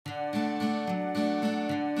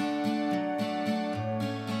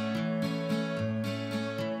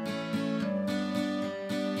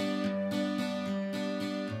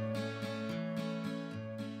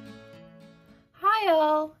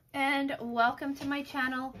and welcome to my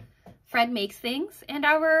channel, Fred Makes Things, and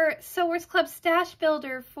our Sewers Club stash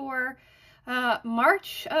builder for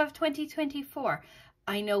March of 2024.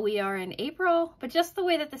 I know we are in April, but just the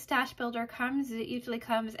way that the stash builder comes, it usually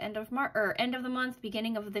comes end of March or end of the month,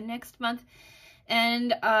 beginning of the next month,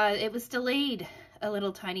 and it was delayed a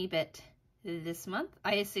little tiny bit this month,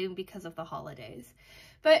 I assume because of the holidays.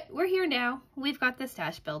 But we're here now. We've got the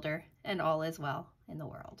stash builder, and all is well in the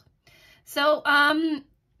world. So,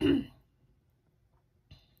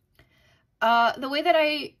 the way that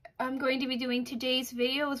I'm going to be doing today's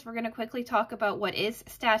video is we're going to quickly talk about what is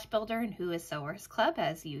Stash Builder and who is Sewers Club,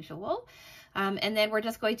 as usual. And then we're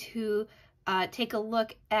just going to take a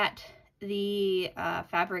look at the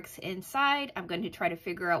fabrics inside. I'm going to try to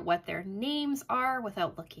figure out what their names are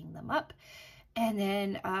without looking them up. And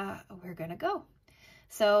then we're going to go.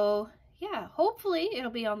 So yeah, hopefully it'll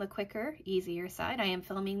be on the quicker, easier side. I am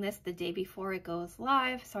filming this the day before it goes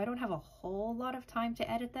live, so I don't have a whole lot of time to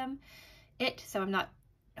edit so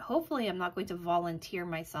hopefully I'm not going to volunteer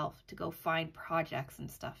myself to go find projects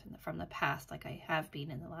and stuff from the past like I have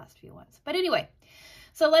been in the last few ones. But anyway,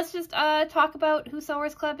 so let's just talk about who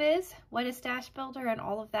Sewers Club is, what is Stash Builder, and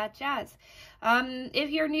all of that jazz.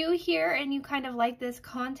 If you're new here and you kind of like this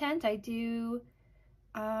content, I do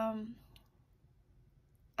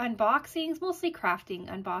unboxings, mostly crafting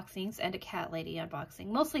unboxings and a cat lady unboxing,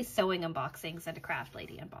 mostly sewing unboxings and a craft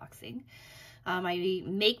lady unboxing. I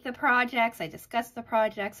make the projects, I discuss the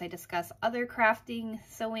projects, I discuss other crafting,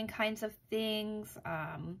 sewing kinds of things,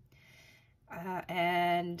 and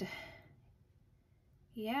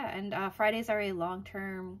Fridays are a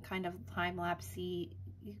long-term kind of time-lapse-y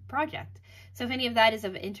project. So if any of that is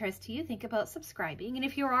of interest to you, think about subscribing. And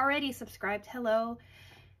if you're already subscribed, hello,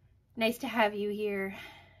 nice to have you here.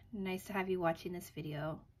 Nice to have you watching this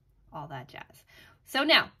video, all that jazz. So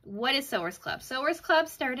now, what is Sewers Club? Sewers Club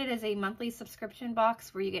started as a monthly subscription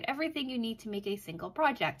box where you get everything you need to make a single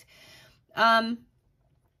project.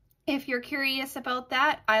 If you're curious about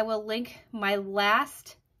that, I will link my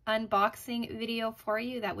last unboxing video for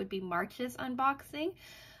you. That would be March's unboxing.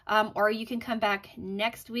 Or you can come back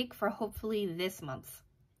next week for hopefully this month's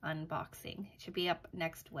unboxing. It should be up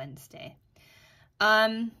next Wednesday.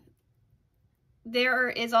 There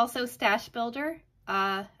is also Stash Builder,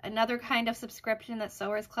 another kind of subscription that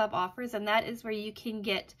Sewers Club offers, and that is where you can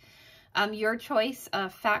get your choice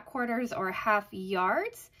of fat quarters or half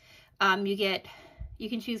yards. You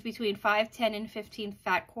can choose between 5, 10, and 15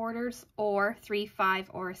 fat quarters, or 3, 5,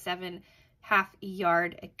 or 7 half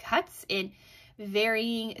yard cuts in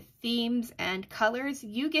varying themes and colors.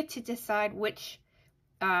 You get to decide which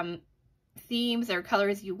themes or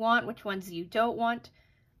colors you want, which ones you don't want.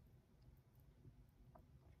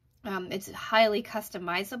 It's highly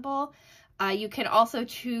customizable. You can also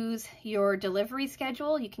choose your delivery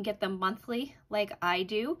schedule. You can get them monthly like I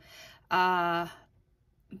do,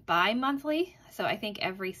 bi-monthly, so I think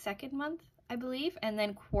every second month, I believe, and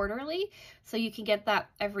then quarterly, so you can get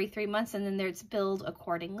that every 3 months, and then there's billed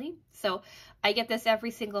accordingly. So I get this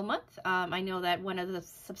every single month. I know that one of the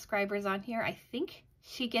subscribers on here, I think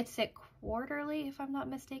she gets it quarterly, if I'm not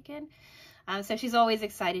mistaken. So she's always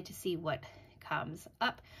excited to see what comes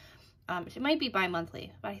up. It might be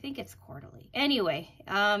bi-monthly, but I think it's quarterly. Anyway,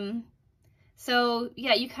 so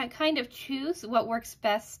yeah, you can kind of choose what works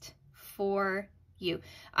best for you.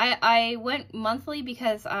 I went monthly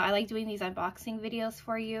because I like doing these unboxing videos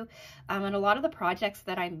for you, and a lot of the projects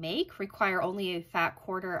that I make require only a fat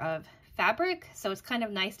quarter of fabric, so it's kind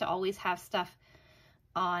of nice to always have stuff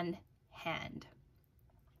on hand.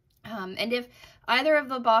 And if either of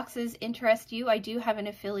the boxes interest you, I do have an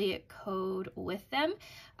affiliate code with them.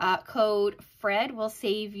 Code FRED will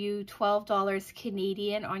save you $12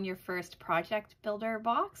 Canadian on your first project builder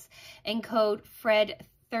box, and code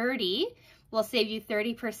FRED30 will save you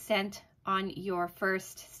 30% on your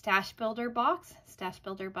first stash builder box, stash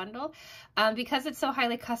builder bundle. Because it's so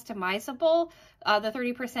highly customizable, the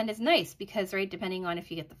 30% is nice because, right, depending on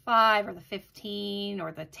if you get the 5 or the 15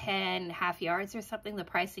 or the 10 half yards or something, the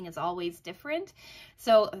pricing is always different.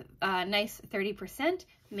 So nice 30%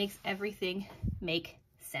 makes everything make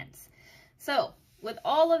sense. So with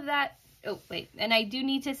all of that, oh wait, and I do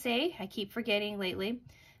need to say, I keep forgetting lately,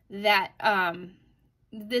 that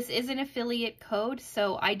this is an affiliate code,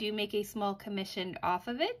 so I do make a small commission off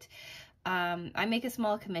of it. I make a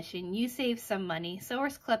small commission, you save some money,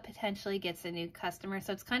 Sewers Club potentially gets a new customer,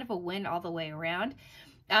 so it's kind of a win all the way around.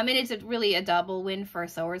 And it's really a double win for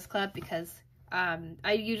Sewers Club because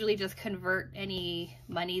I usually just convert any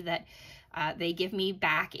money that they give me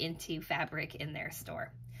back into fabric in their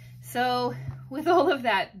store. So with all of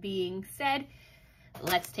that being said,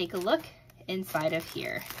 let's take a look inside of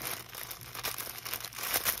here.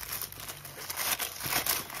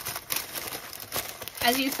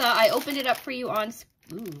 As you saw, I opened it up for you on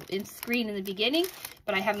screen in the beginning,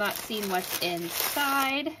 but I have not seen what's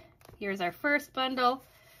inside. Here's our first bundle.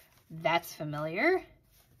 That's familiar.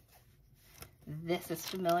 This is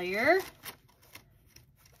familiar.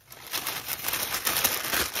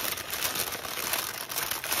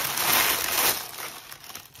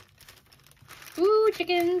 Ooh,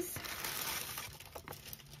 chickens.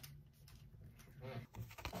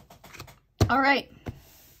 All right.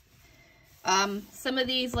 Some of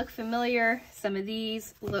these look familiar. Some of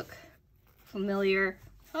these look familiar.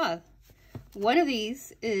 Huh. One of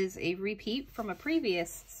these is a repeat from a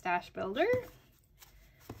previous stash builder.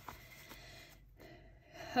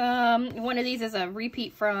 One of these is a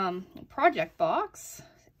repeat from Project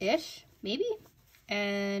Box-ish, maybe.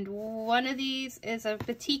 And one of these is a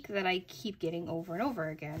batik that I keep getting over and over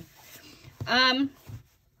again.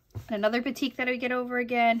 Another batik that I get over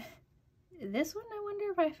again. This one, I wonder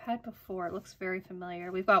if I've had before. It looks very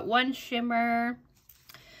familiar. We've got one Shimmer,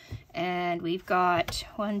 and we've got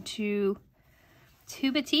two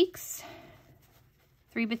batiks,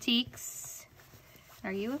 3 batiks.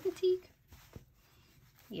 Are you a batik?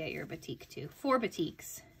 Yeah, you're a batik too. 4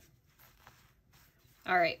 batiks.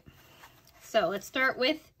 All right. So let's start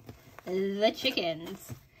with the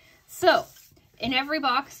chickens. So in every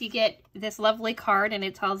box you get this lovely card and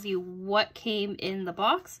it tells you what came in the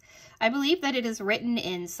box. I believe that it is written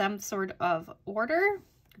in some sort of order,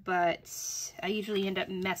 but I usually end up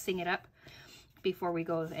messing it up before we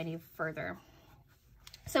go any further.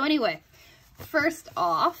 So anyway, first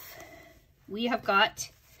off, we have got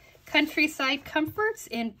Countryside Comforts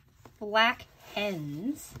in Black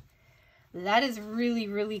Hens. That is really,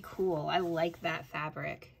 really cool. I like that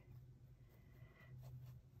fabric.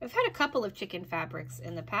 I've had a couple of chicken fabrics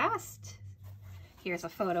in the past. Here's a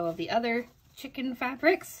photo of the other chicken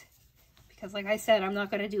fabrics. Because like I said, I'm not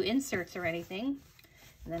going to do inserts or anything.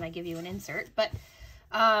 And then I give you an insert. But,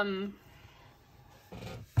 I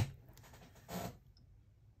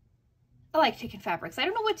like chicken fabrics. I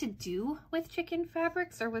don't know what to do with chicken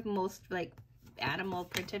fabrics or with most like animal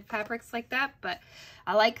printed fabrics like that, but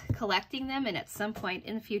I like collecting them, and at some point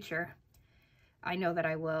in the future I know that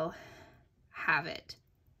I will have it.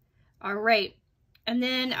 All right, and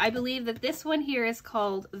then I believe that this one here is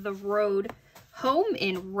called The Road Home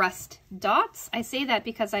in Rust Dots. I say that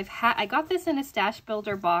because I got this in a stash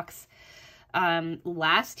builder box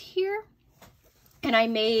last year, and I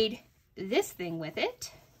made this thing with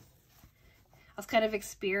it. I was kind of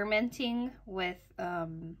experimenting with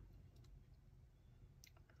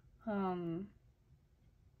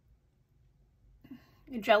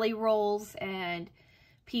jelly rolls and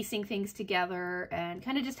piecing things together and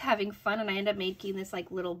kind of just having fun, and I ended up making this like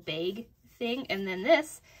little bag thing. And then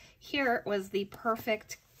this here was the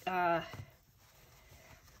perfect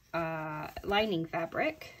lining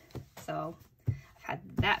fabric. So I've had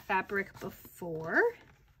that fabric before.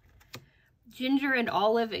 Ginger and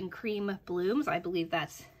olive and cream blooms. I believe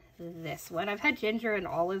that's this one. I've had ginger and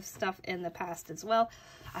olive stuff in the past as well.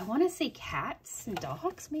 I want to say cats and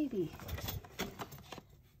dogs, maybe.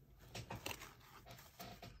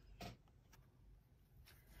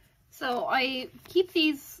 So I keep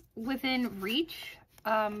these within reach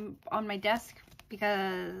on my desk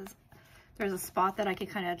because there's a spot that I can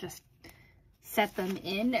kind of just set them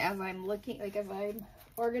in as I'm looking, like as I'm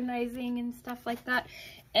organizing and stuff like that.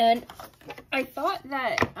 And I thought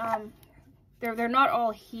that they're not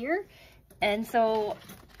all here, and so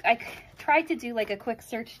I tried to do like a quick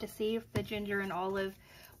search to see if the ginger and olive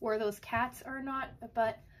were those cats or not,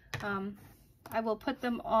 but I will put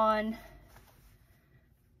it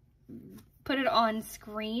on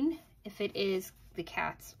screen if it is the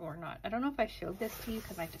cats or not. I don't know if I showed this to you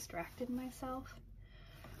because I distracted myself,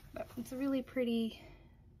 but it's a really pretty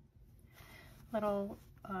little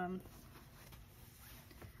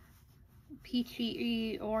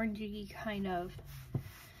peachy, orangey kind of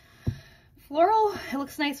floral. It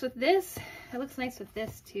looks nice with this. It looks nice with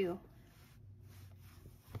this too.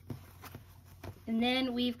 And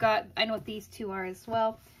then we've got, I know what these two are as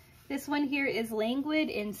well. This one here is Languid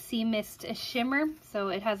in Sea Mist Shimmer. So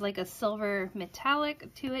it has like a silver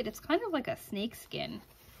metallic to it. It's kind of like a snakeskin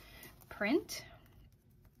print.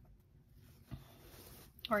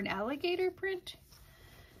 Or an alligator print.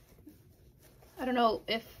 I don't know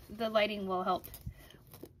if the lighting will help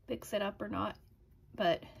fix it up or not,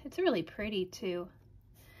 but it's really pretty too.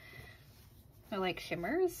 I like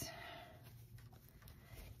shimmers.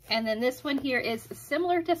 And then this one here is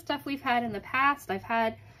similar to stuff we've had in the past. I've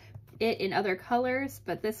had it in other colors,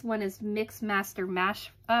 but this one is Mixmaster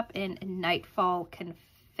Mashup in Nightfall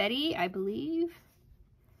Confetti, I believe.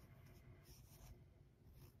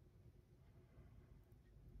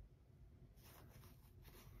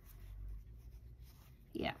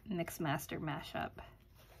 Yeah, Mixmaster Mashup.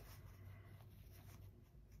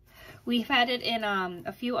 We've had it in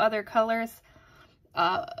a few other colors.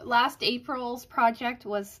 Last April's project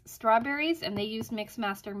was strawberries, and they used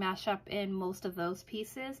Mixmaster Mashup in most of those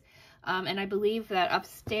pieces. And I believe that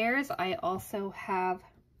upstairs I also have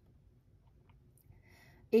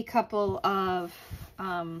a couple of,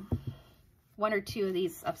 1 or 2 of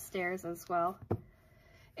these upstairs as well.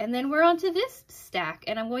 And then we're on to this stack,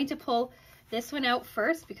 and I'm going to pull this one out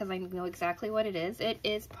first because I know exactly what it is. It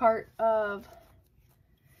is part of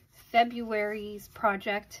February's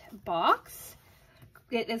project box.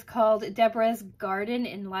 It is called Deborah's Garden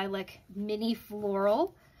in Lilac Mini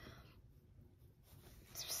Floral.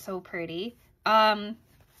 It's so pretty. I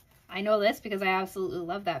know this because I absolutely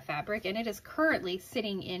love that fabric, and it is currently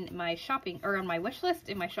sitting in my shopping, or on my wish list,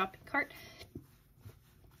 in my shopping cart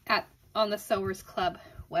on the Sewers Club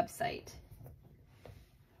website.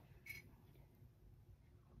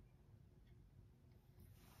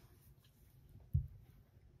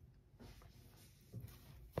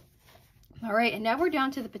 All right, and now we're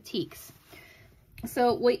down to the batiks.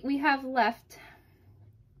 So we have left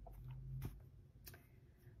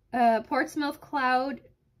Portsmouth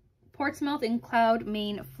in Cloud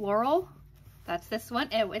Main Floral. That's this one.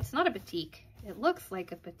 Oh, it's not a batik. It looks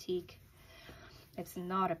like a batik. It's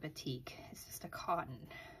not a batik. It's just a cotton.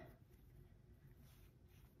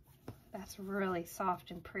 That's really soft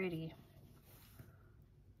and pretty.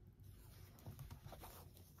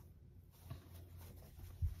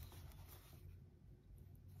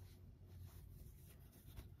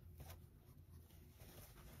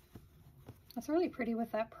 It's really pretty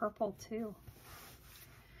with that purple too.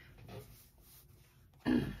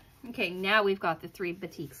 Okay, now we've got the 3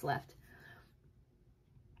 batiks left.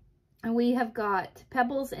 And we have got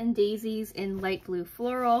Pebbles and Daisies in light blue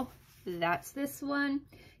floral. That's this one.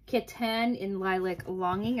 Ketan in Lilac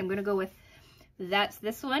Longing. I'm going to go with that's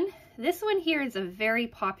this one. This one here is a very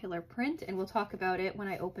popular print, and we'll talk about it when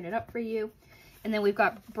I open it up for you. And then we've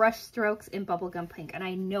got Brush Strokes in Bubblegum Pink. And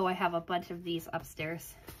I know I have a bunch of these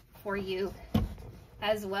upstairs for you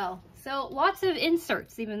as well. So lots of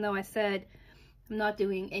inserts, even though I said I'm not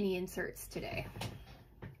doing any inserts today.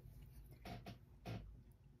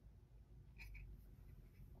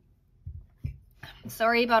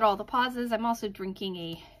 Sorry about all the pauses. I'm also drinking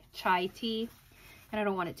a chai tea, and I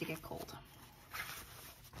don't want it to get cold.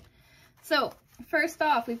 So first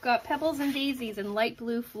off, we've got Pebbles and Daisies in light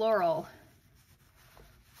blue floral.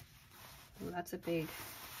 Ooh, that's a big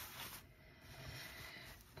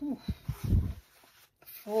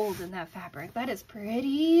fold in that fabric. That is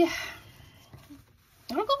pretty.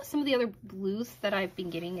 I'll go with some of the other blues that I've been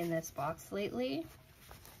getting in this box lately.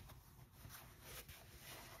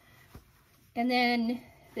 And then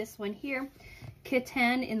this one here,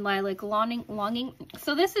 Ketan in Lilac Longing.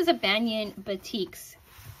 So this is a Banyan Batiks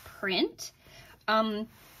print.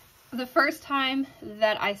 The first time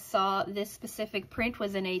that I saw this specific print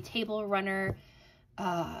was in a table runner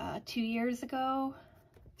 2 years ago,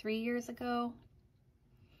 3 years ago.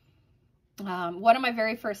 One of my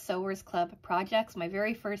very first Sewers Club projects, my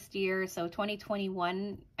very first year, so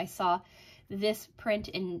 2021, I saw this print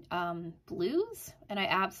in blues, and I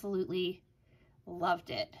absolutely loved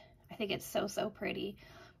it. I think it's so, so pretty.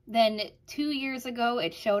 Then 2 years ago,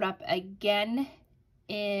 it showed up again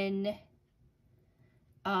in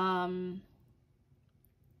a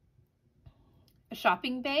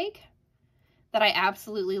shopping bag that I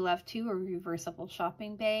absolutely love too, a reversible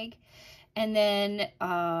shopping bag. And then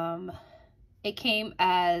it came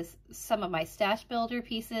as some of my stash builder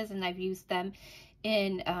pieces, and I've used them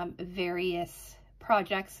in various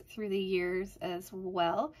projects through the years as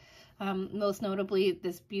well. Most notably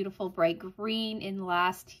this beautiful bright green in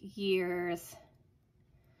last year's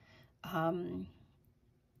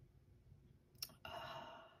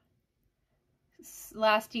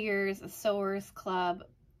Sewers Club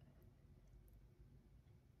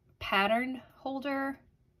pattern holder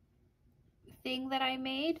thing that I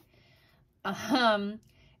made. And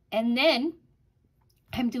then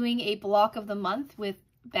I'm doing a block of the month with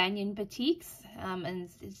Banyan Batiks, and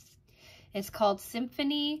it's called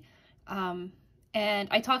Symphony. And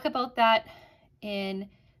I talk about that in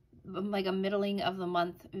like a middling of the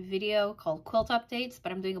month video called Quilt Updates,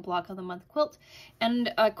 but I'm doing a block of the month quilt,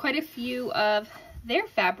 and quite a few of their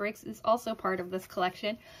fabrics is also part of this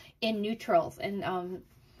collection in neutrals, and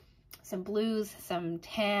some blues, some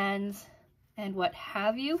tans, and what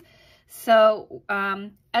have you. So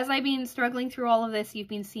as I've been struggling through all of this, you've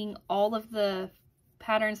been seeing all of the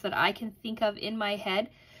patterns that I can think of in my head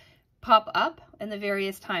pop up in the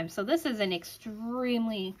various times. So this is an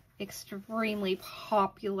extremely, extremely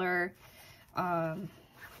popular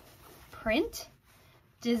print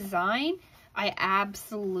design. I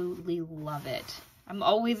absolutely love it. I'm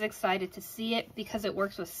always excited to see it because it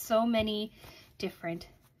works with so many different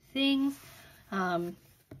things.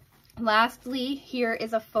 Lastly, here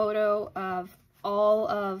is a photo of all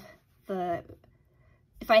of the,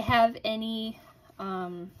 if I have any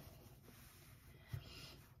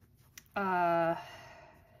fat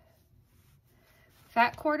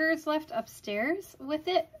quarters left upstairs with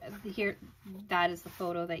it. Here, that is the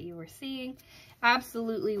photo that you were seeing.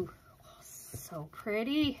 Absolutely so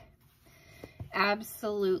pretty.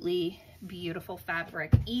 Absolutely beautiful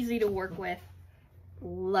fabric. Easy to work with.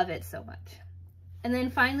 Love it so much. And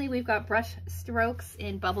then finally, we've got Brush Strokes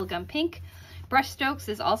in Bubblegum Pink. Brush Strokes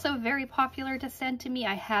is also very popular to send to me.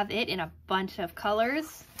 I have it in a bunch of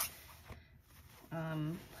colors.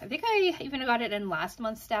 I think I even got it in last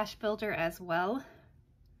month's Stash Builder as well.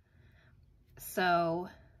 So,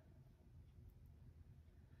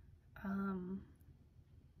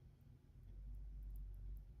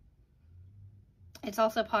 it's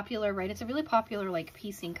also popular, right? It's a really popular, like,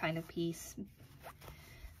 piecing kind of piece.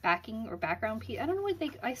 Backing or background piece. I don't know what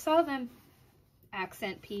I saw them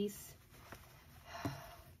accent piece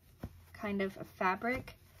kind of a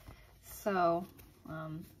fabric. So,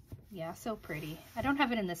 yeah, so pretty. I don't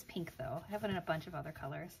have it in this pink though. I have it in a bunch of other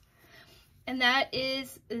colors. And that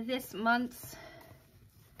is this month's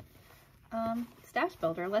Stash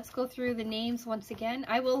Builder. Let's go through the names once again.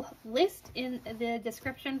 I will list in the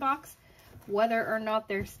description box whether or not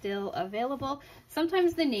they're still available.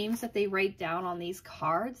 Sometimes the names that they write down on these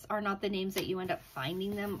cards are not the names that you end up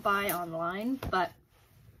finding them by online, but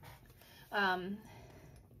I'll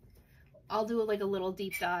do like a little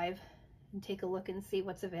deep dive and take a look and see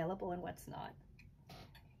what's available and what's not.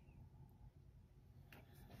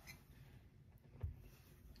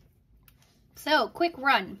 So, quick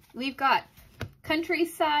run. We've got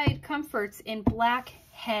Countryside Comforts in Black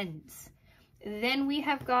Hens. Then we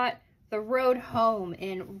have got The Road Home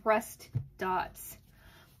in Rust Dots.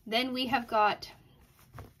 Then we have got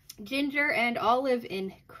Ginger and Olive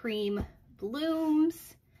in Cream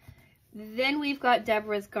Blooms. Then we've got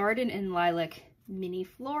Deborah's Garden in Lilac Mini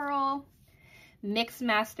Floral.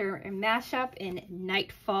 Mixmaster and Mashup in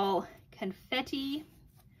Nightfall Confetti.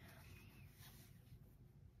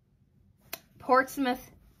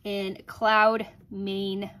 Portsmouth in Cloud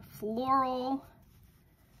Main Floral.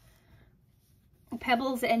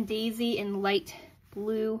 Pebbles and Daisy in Light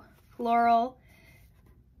Blue Floral.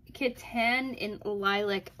 Ketan in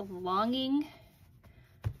Lilac Longing.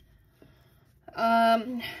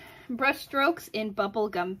 Brush Strokes in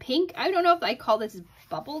Bubblegum Pink. I don't know if I call this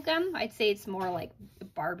bubblegum. I'd say it's more like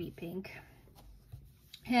Barbie pink.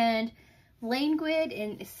 And Languid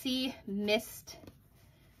in Sea Mist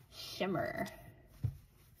Shimmer.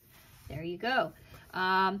 There you go.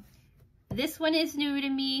 This one is new to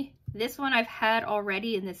me. This one I've had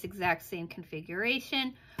already in this exact same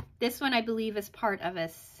configuration. This one I believe is part of a,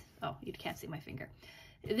 oh, you can't see my finger.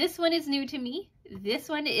 This one is new to me. This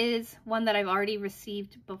one is one that I've already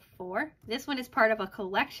received before. This one is part of a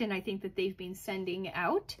collection I think that they've been sending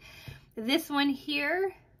out. This one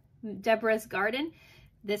here, Deborah's Garden.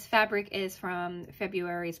 This fabric is from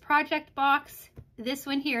February's project box. This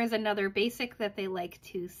one here is another basic that they like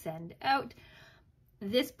to send out.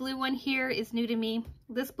 This blue one here is new to me.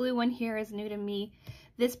 This blue one here is new to me.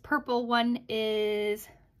 This purple one is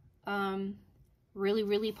really,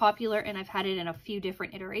 really popular, and I've had it in a few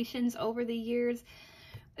different iterations over the years.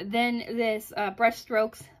 Then this Brush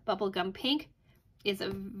Strokes Bubblegum Pink is a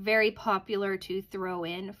very popular to throw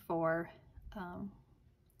in for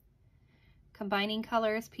combining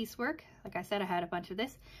colors piecework. Like I said, I had a bunch of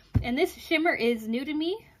this. And this shimmer is new to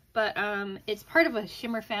me, but it's part of a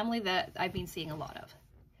shimmer family that I've been seeing a lot of.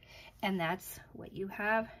 And that's what you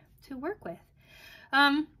have to work with.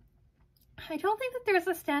 I don't think that there's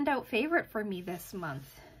a standout favorite for me this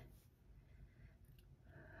month.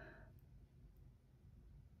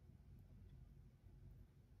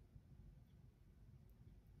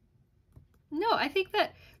 No, I think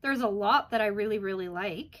that there's a lot that I really, really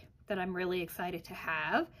like, that I'm really excited to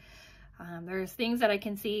have. There's things that I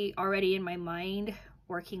can see already in my mind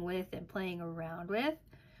working with and playing around with.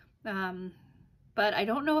 But I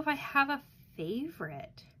don't know if I have a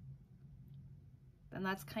favorite. And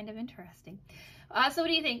that's kind of interesting. So what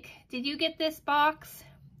do you think? Did you get this box?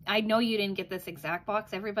 I know you didn't get this exact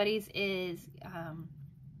box. Everybody's is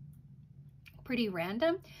pretty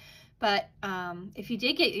random. But if you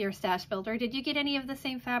did get your stash builder, did you get any of the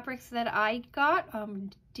same fabrics that I got?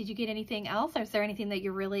 Did you get anything else? Or is there anything that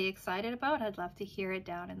you're really excited about? I'd love to hear it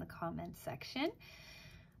down in the comments section.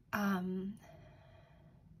 And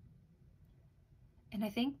I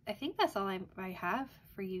think that's all I have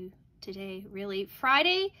for you today, really.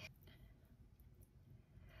 Friday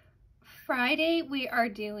we are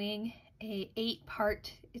doing a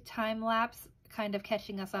 8-part time lapse, kind of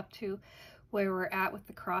catching us up to where we're at with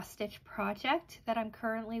the cross stitch project that I'm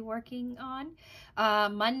currently working on.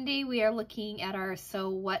 Monday we are looking at our So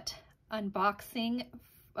What unboxing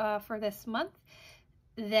for this month.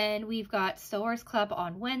 Then we've got Sewers Club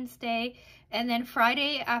on Wednesday, and then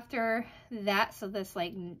Friday after that, so this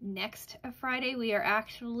like next Friday, we are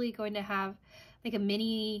actually going to have like a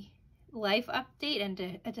mini life update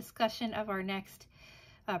and a discussion of our next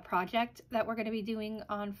project that we're going to be doing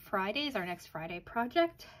on Fridays, our next Friday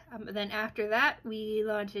project. Then after that, we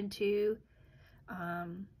launch into, I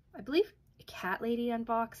believe, a Cat Lady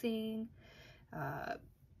unboxing,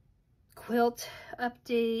 quilt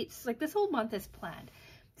updates. Like this whole month is planned.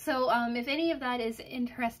 So if any of that is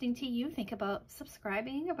interesting to you, think about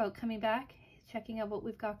subscribing, about coming back, checking out what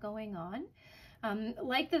we've got going on.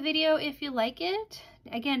 Like the video if you like it.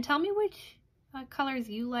 Again, tell me which colors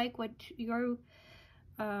you like, what you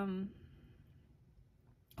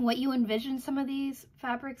envision some of these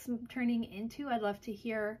fabrics turning into. I'd love to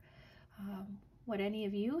hear what any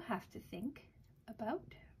of you have to think about,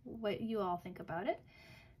 what you all think about it.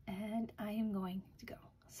 And I am going to go.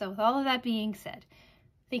 So with all of that being said,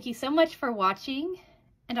 thank you so much for watching,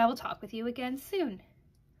 and I will talk with you again soon.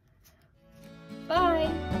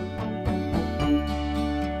 Bye!